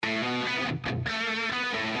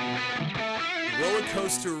roller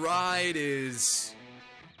coaster ride is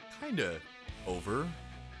kind of over.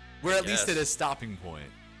 We're at least at a stopping point.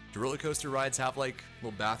 Do roller coaster rides have like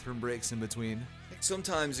little bathroom breaks in between?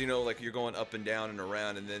 Sometimes, like you're going up and down and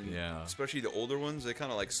around, and then especially the older ones, they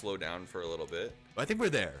kind of like slow down for a little bit. I think we're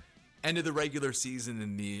there. End of the regular season,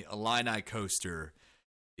 and the Illini coaster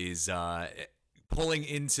is pulling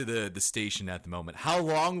into the station at the moment. How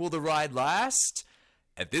long will the ride last?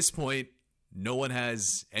 At this point, no one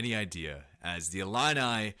has any idea, as the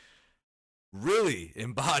Illini really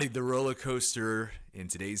embodied the roller coaster in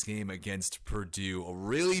today's game against Purdue. A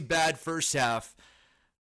really bad first half,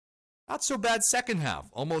 not so bad second half,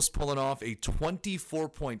 almost pulling off a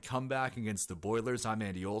 24-point comeback against the Boilers. I'm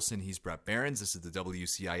Andy Olson. He's Brett Behrens. This is the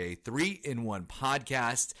WCIA 3-in-1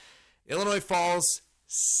 podcast. Illinois falls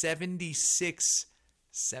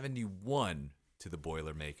 76-71 to the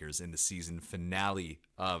Boilermakers in the season finale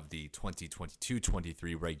of the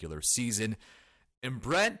 2022-23 regular season. And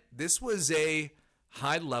Brent, this was a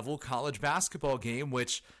high-level college basketball game,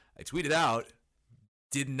 which I tweeted out,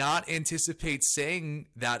 did not anticipate saying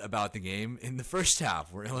that about the game in the first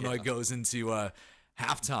half, where Illinois goes into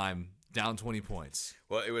halftime down 20 points.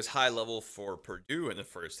 Well, it was high level for Purdue in the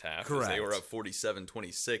first half. Correct. They were up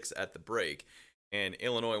 47-26 at the break. And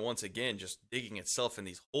Illinois, once again, just digging itself in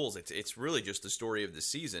these holes. It's really just the story of the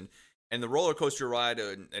season. And the roller coaster ride,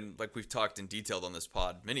 and like we've talked in detail on this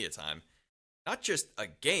pod many a time, not just a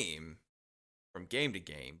game from game to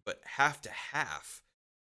game, but half to half.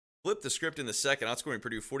 Flip the script in the second, outscoring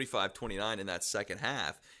Purdue 45-29 in that second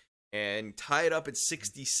half, and tie it up at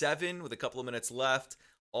 67 with a couple of minutes left.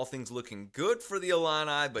 All things looking good for the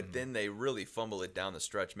Illini, but then they really fumble it down the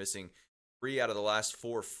stretch, missing 3 out of the last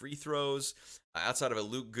 4 free throws, outside of a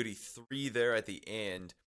Luke Goody 3 there at the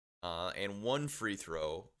end, and 1 free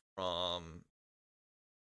throw from...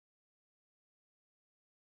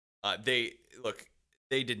 They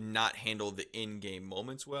did not handle the in-game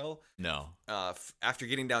moments well. No. After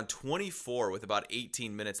getting down 24 with about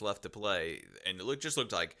 18 minutes left to play, and it just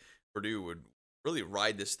looked like Purdue would really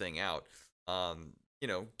ride this thing out.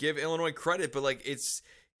 Give Illinois credit, but it's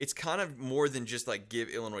kind of more than just like give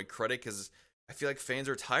Illinois credit, because I feel like fans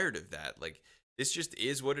are tired of that. Like, this just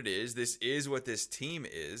is what it is. This is what this team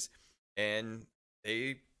is, and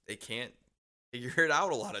they can't figure it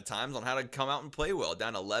out a lot of times on how to come out and play well.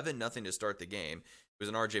 Down 11-0 to start the game. It was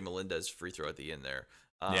an RJ Melendez free throw at the end there.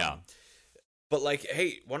 But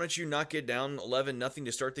hey, why don't you not get down 11-0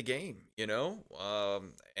 to start the game? And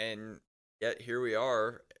yet here we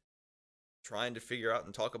are trying to figure out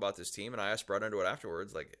and talk about this team. And I asked Brett Underwood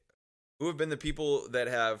afterwards, who have been the people that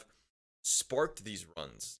have sparked these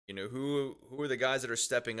runs? Who are the guys that are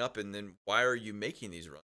stepping up, and then why are you making these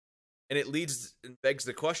runs? And it begs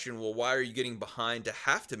the question, well, why are you getting behind to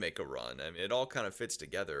have to make a run? I mean, it all kind of fits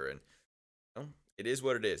together, and it is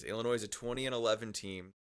what it is. Illinois is a 20-11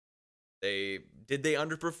 team. Did they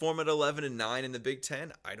underperform at 11-9 in the Big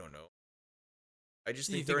Ten? I don't know. I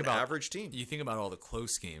just think they're an average team. You think about all the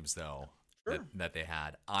close games, though, sure, that they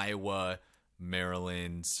had. Iowa,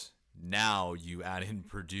 Maryland. Now you add in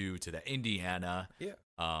Purdue to the Indiana. Yeah.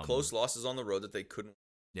 Close losses on the road that they couldn't.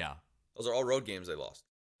 Yeah. Those are all road games they lost.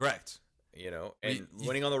 Correct. And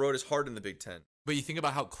winning on the road is hard in the Big Ten. But you think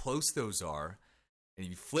about how close those are, and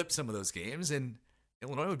you flip some of those games, and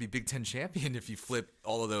Illinois would be Big Ten champion if you flip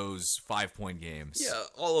all of those 5-point games. Yeah,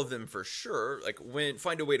 all of them for sure.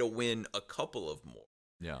 Find a way to win a couple of more.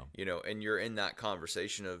 Yeah. And you're in that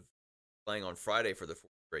conversation of playing on Friday for the 4th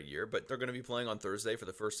straight year, but they're going to be playing on Thursday for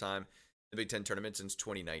the first time in the Big Ten tournament since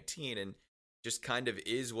 2019, and just kind of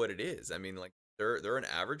is what it is. I mean, they're an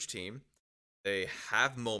average team. They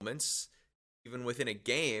have moments, even within a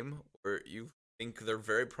game, where you think they're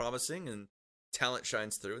very promising and talent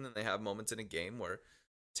shines through, and then they have moments in a game where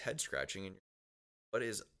it's head scratching. And what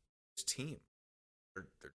is this team?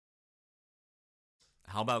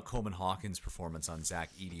 How about Coleman Hawkins' performance on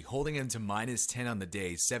Zach Edey, holding him to -10 on the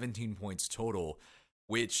day, 17 points total,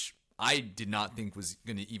 which I did not think was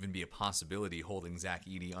going to even be a possibility, holding Zach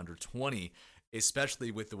Edey under 20,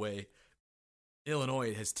 especially with the way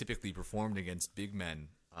Illinois has typically performed against big men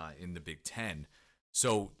in the Big Ten.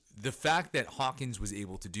 So the fact that Hawkins was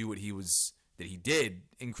able to do what he did,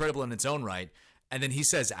 incredible in its own right. And then he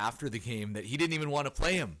says after the game that he didn't even want to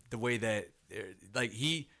play him the way that,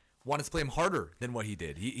 he wanted to play him harder than what he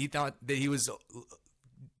did. He thought that he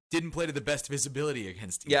didn't play to the best of his ability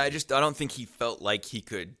against him. Yeah, I don't think he felt like he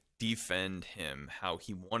could defend him how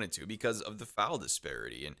he wanted to because of the foul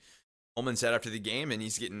disparity. And Coleman said after the game, and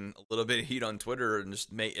he's getting a little bit of heat on Twitter, and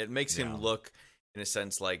it makes him look, in a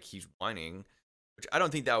sense, like he's whining, which I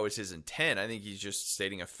don't think that was his intent. I think he's just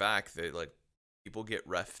stating a fact that people get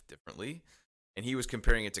ref differently. and he was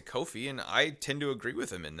comparing it to Kofi, and I tend to agree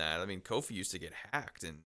with him in that. I mean, Kofi used to get hacked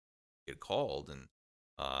and get called, and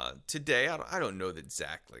today I don't know that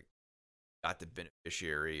Zach like got the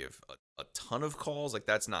beneficiary of a ton of calls. Like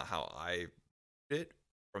that's not how I did it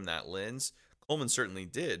from that lens. Coleman certainly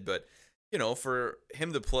did, but for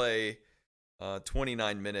him to play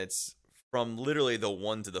 29 minutes from literally the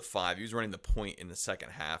 1 to the 5, he was running the point in the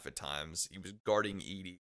second half at times. He was guarding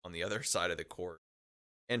Edey on the other side of the court.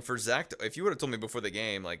 And for Zach, if you would have told me before the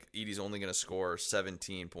game, like Edey's only going to score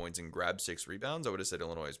 17 points and grab 6 rebounds, I would have said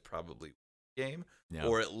Illinois is probably game,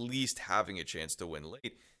 or at least having a chance to win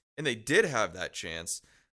late. And they did have that chance,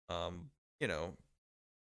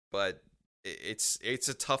 but it's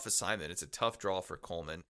a tough assignment. It's a tough draw for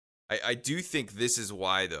Coleman. I do think this is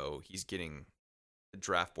why, though, he's getting the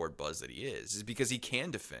draft board buzz that he is because he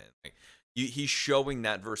can defend. Like, he's showing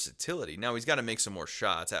that versatility. Now he's got to make some more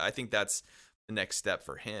shots. I think that's the next step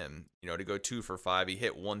for him, to go 2 for 5. He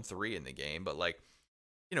hit 1 3 in the game, but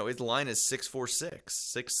his line is 6-4-6,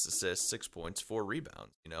 6 assists, 6 points, 4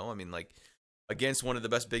 rebounds. I mean, like against one of the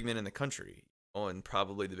best big men in the country, and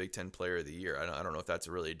probably the Big Ten Player of the Year. I don't know if that's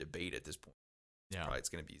really a debate at this point. Yeah, probably it's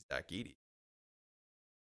going to be Zach Edey.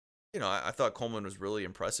 I thought Coleman was really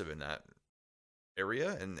impressive in that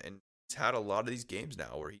area, and he's had a lot of these games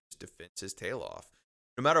now where he just defends his tail off.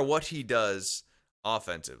 No matter what he does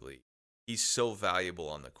offensively, he's so valuable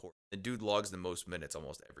on the court. The dude logs the most minutes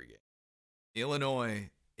almost every game.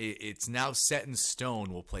 Illinois, it's now set in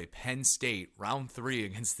stone. We'll play Penn State round 3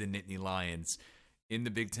 against the Nittany Lions in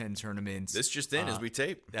the Big Ten tournament. This just in as we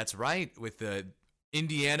tape. That's right. With the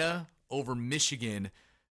Indiana over Michigan.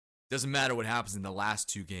 Doesn't matter what happens in the last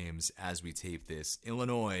 2 games as we tape this.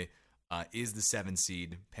 Illinois is the 7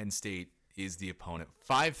 seed. Penn State is the opponent.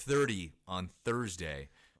 5:30 on Thursday.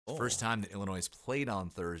 First time that Illinois has played on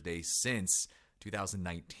Thursday since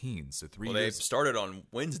 2019. So 3 years. They started on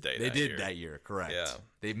Wednesday. They did that year, correct. Yeah.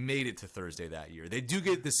 They made it to Thursday that year. They do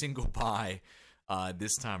get the single bye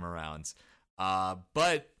this time around.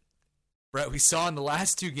 But, Brett, we saw in the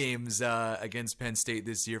last 2 games against Penn State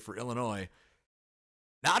this year for Illinois,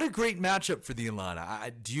 not a great matchup for the Illini.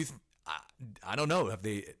 I don't know. Have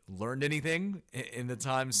they learned anything in the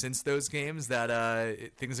time since those games that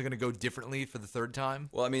things are going to go differently for the third time?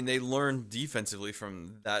 Well, I mean, they learned defensively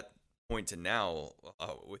from that point to now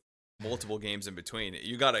with multiple games in between.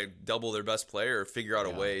 You got to double their best player or figure out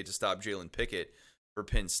a way to stop Jalen Pickett for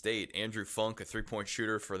Penn State. Andrew Funk, a 3-point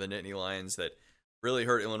shooter for the Nittany Lions that really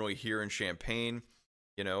hurt Illinois here in Champaign.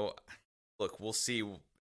 Look, we'll see.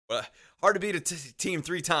 Hard to beat a team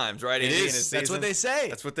 3 times, right? It is. That's what they say.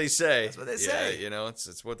 That's what they say. That's what they say.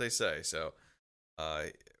 It's what they say. So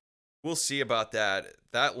we'll see about that.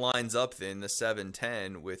 That lines up then the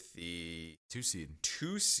 7-10 with the 2 seed.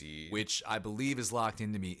 2 seed. Which I believe is locked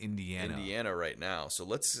into me, Indiana. Indiana right now. So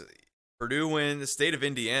Purdue win. The state of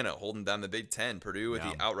Indiana holding down the Big Ten. Purdue with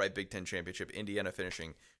the outright Big Ten championship. Indiana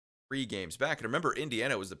finishing 3 games back. And remember,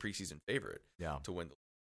 Indiana was the preseason favorite to win the league.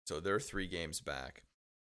 So they're 3 games back.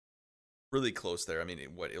 Really close there. I mean,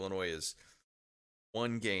 Illinois is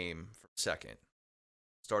 1 game from second.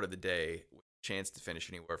 Start of the day, with a chance to finish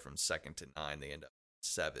anywhere from 2nd to 9. They end up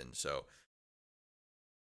 7. So,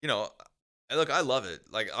 look, I love it.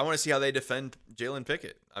 Like, I want to see how they defend Jalen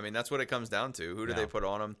Pickett. I mean, that's what it comes down to. Who do they put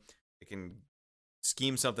on him? They can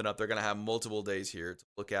scheme something up. They're going to have multiple days here to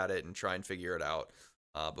look at it and try and figure it out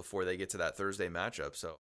before they get to that Thursday matchup.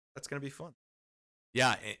 So that's going to be fun.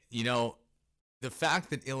 Yeah, the fact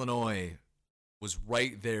that Illinois was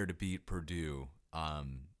right there to beat Purdue,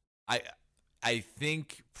 I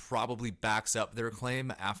think probably backs up their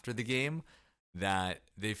claim after the game that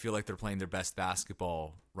they feel like they're playing their best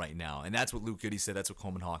basketball right now. And that's what Luke Goody said. That's what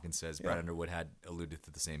Coleman Hawkins says. Brad Underwood had alluded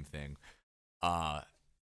to the same thing.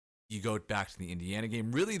 You go back to the Indiana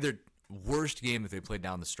game. Really, their worst game that they played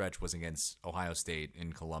down the stretch was against Ohio State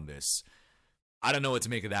in Columbus. I don't know what to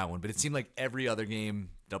make of that one, but it seemed like every other game,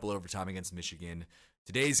 double overtime against Michigan.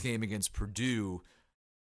 Today's game against Purdue,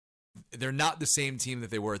 they're not the same team that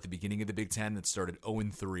they were at the beginning of the Big Ten that started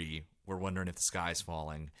 0-3. We're wondering if the sky's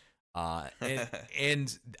falling.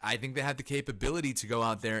 And I think they have the capability to go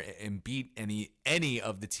out there and beat any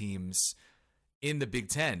of the teams in the Big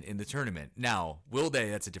Ten in the tournament. Now, will they?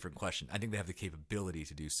 That's a different question. I think they have the capability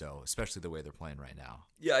to do so, especially the way they're playing right now.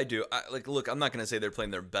 Yeah, I do. Look, I'm not going to say they're playing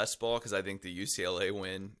their best ball because I think the UCLA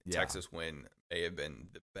win, Texas win may have been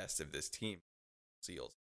the best of this team,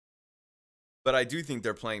 Seals. But I do think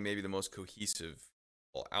they're playing maybe the most cohesive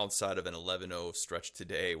outside of an 11-0 stretch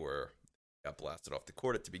today where they got blasted off the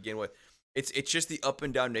court to begin with. It's just the up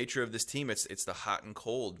and down nature of this team. It's the hot and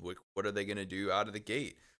cold. What are they going to do out of the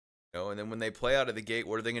gate? And then when they play out of the gate,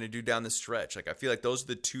 what are they going to do down the stretch? Like, I feel like those are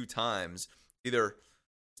the two times either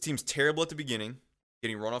this team's terrible at the beginning,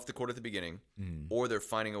 getting run off the court at the beginning, or they're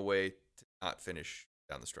finding a way to not finish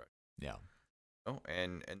down the stretch. Yeah.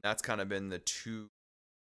 And that's kind of been the two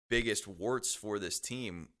biggest warts for this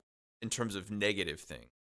team in terms of negative thing.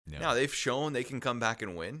 Yeah. Now, they've shown they can come back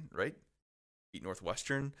and win, right? Beat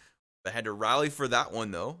Northwestern. They had to rally for that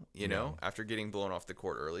one, though, after getting blown off the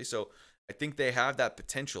court early. So I think they have that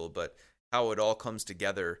potential, but how it all comes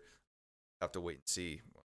together, we'll have to wait and see.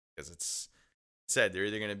 Because it's said they're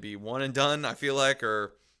either going to be one and done, I feel like,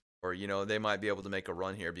 or they might be able to make a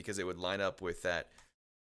run here because it would line up with that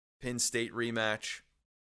Penn State rematch,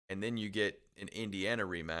 and then you get an Indiana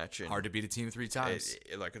rematch. And hard to beat a team 3 times.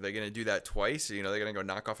 Are they going to do that twice? They're going to go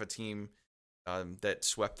knock off a team that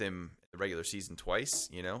swept them in the regular season twice.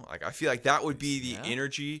 Like, I feel like that would be the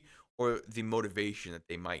energy or the motivation that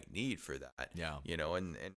they might need for that. Yeah.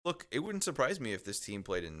 And look, it wouldn't surprise me if this team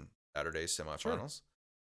played in Saturday's semifinals. Sure.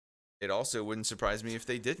 It also wouldn't surprise me if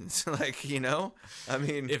they didn't. I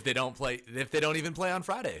mean, if they don't even play on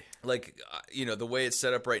Friday. Like, the way it's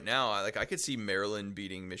set up right now, I could see Maryland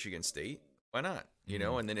beating Michigan State. Why not?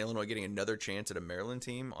 And then Illinois getting another chance at a Maryland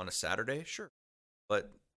team on a Saturday. Sure.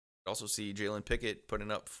 But I also see Jalen Pickett putting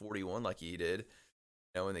up 41 like he did,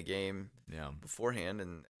 in the game beforehand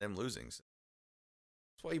and them losing. So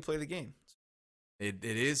that's why you play the game. It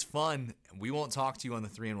is fun. We won't talk to you on the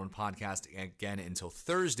 3-1 podcast again until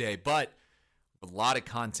Thursday, but a lot of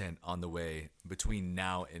content on the way between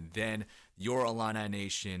now and then. Your Illini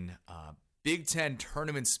Nation Big Ten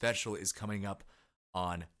tournament special is coming up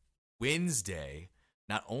on Wednesday.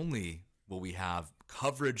 Not only will we have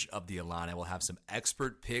coverage of the Illini, we'll have some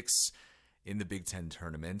expert picks in the Big Ten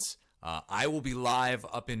tournament. I will be live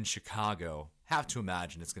up in Chicago. Have to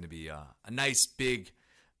imagine it's going to be a nice, big,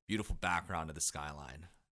 beautiful background of the skyline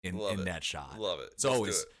in that shot. Love it. It's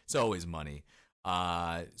always money.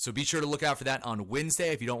 So be sure to look out for that on Wednesday.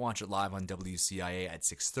 If you don't watch it live on WCIA at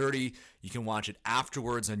 6:30, you can watch it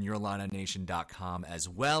afterwards on YourIlliniNation.com as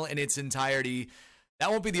well in its entirety. That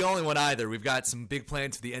won't be the only one either. We've got some big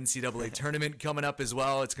plans for the NCAA tournament coming up as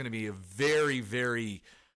well. It's going to be a very, very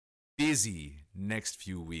busy next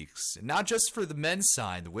few weeks. And not just for the men's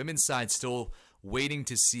side. The women's side still waiting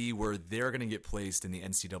to see where they're going to get placed in the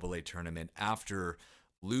NCAA tournament after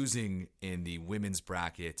losing in the women's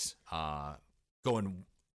bracket, going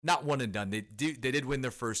not one and done. They did win their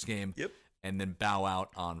first game, and then bow out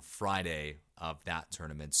on Friday of that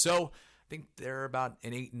tournament. So I think they're about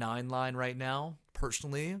an 8-9 line right now.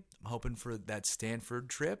 Personally, I'm hoping for that Stanford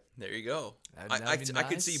trip. There you go. I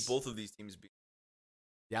could see both of these teams being.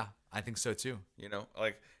 Yeah, I think so too.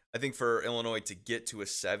 I think for Illinois to get to a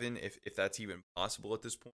 7, if that's even possible at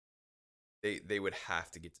this point, they would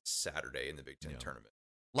have to get to Saturday in the Big Ten tournament.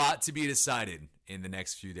 Lot to be decided in the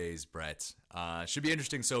next few days, Brett. Should be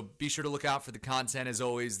interesting, so be sure to look out for the content as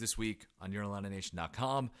always this week on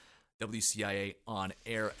YourIlliniNation.com, WCIA on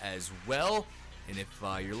air as well. And if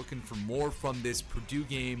you're looking for more from this Purdue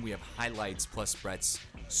game, we have highlights plus Brett's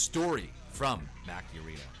story from Mackey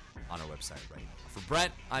Arena on our website right now. For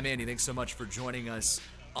Brett, I'm Andy. Thanks so much for joining us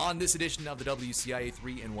on this edition of the WCIA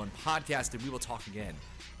 3-1 podcast, and we will talk again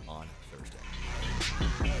on Thursday.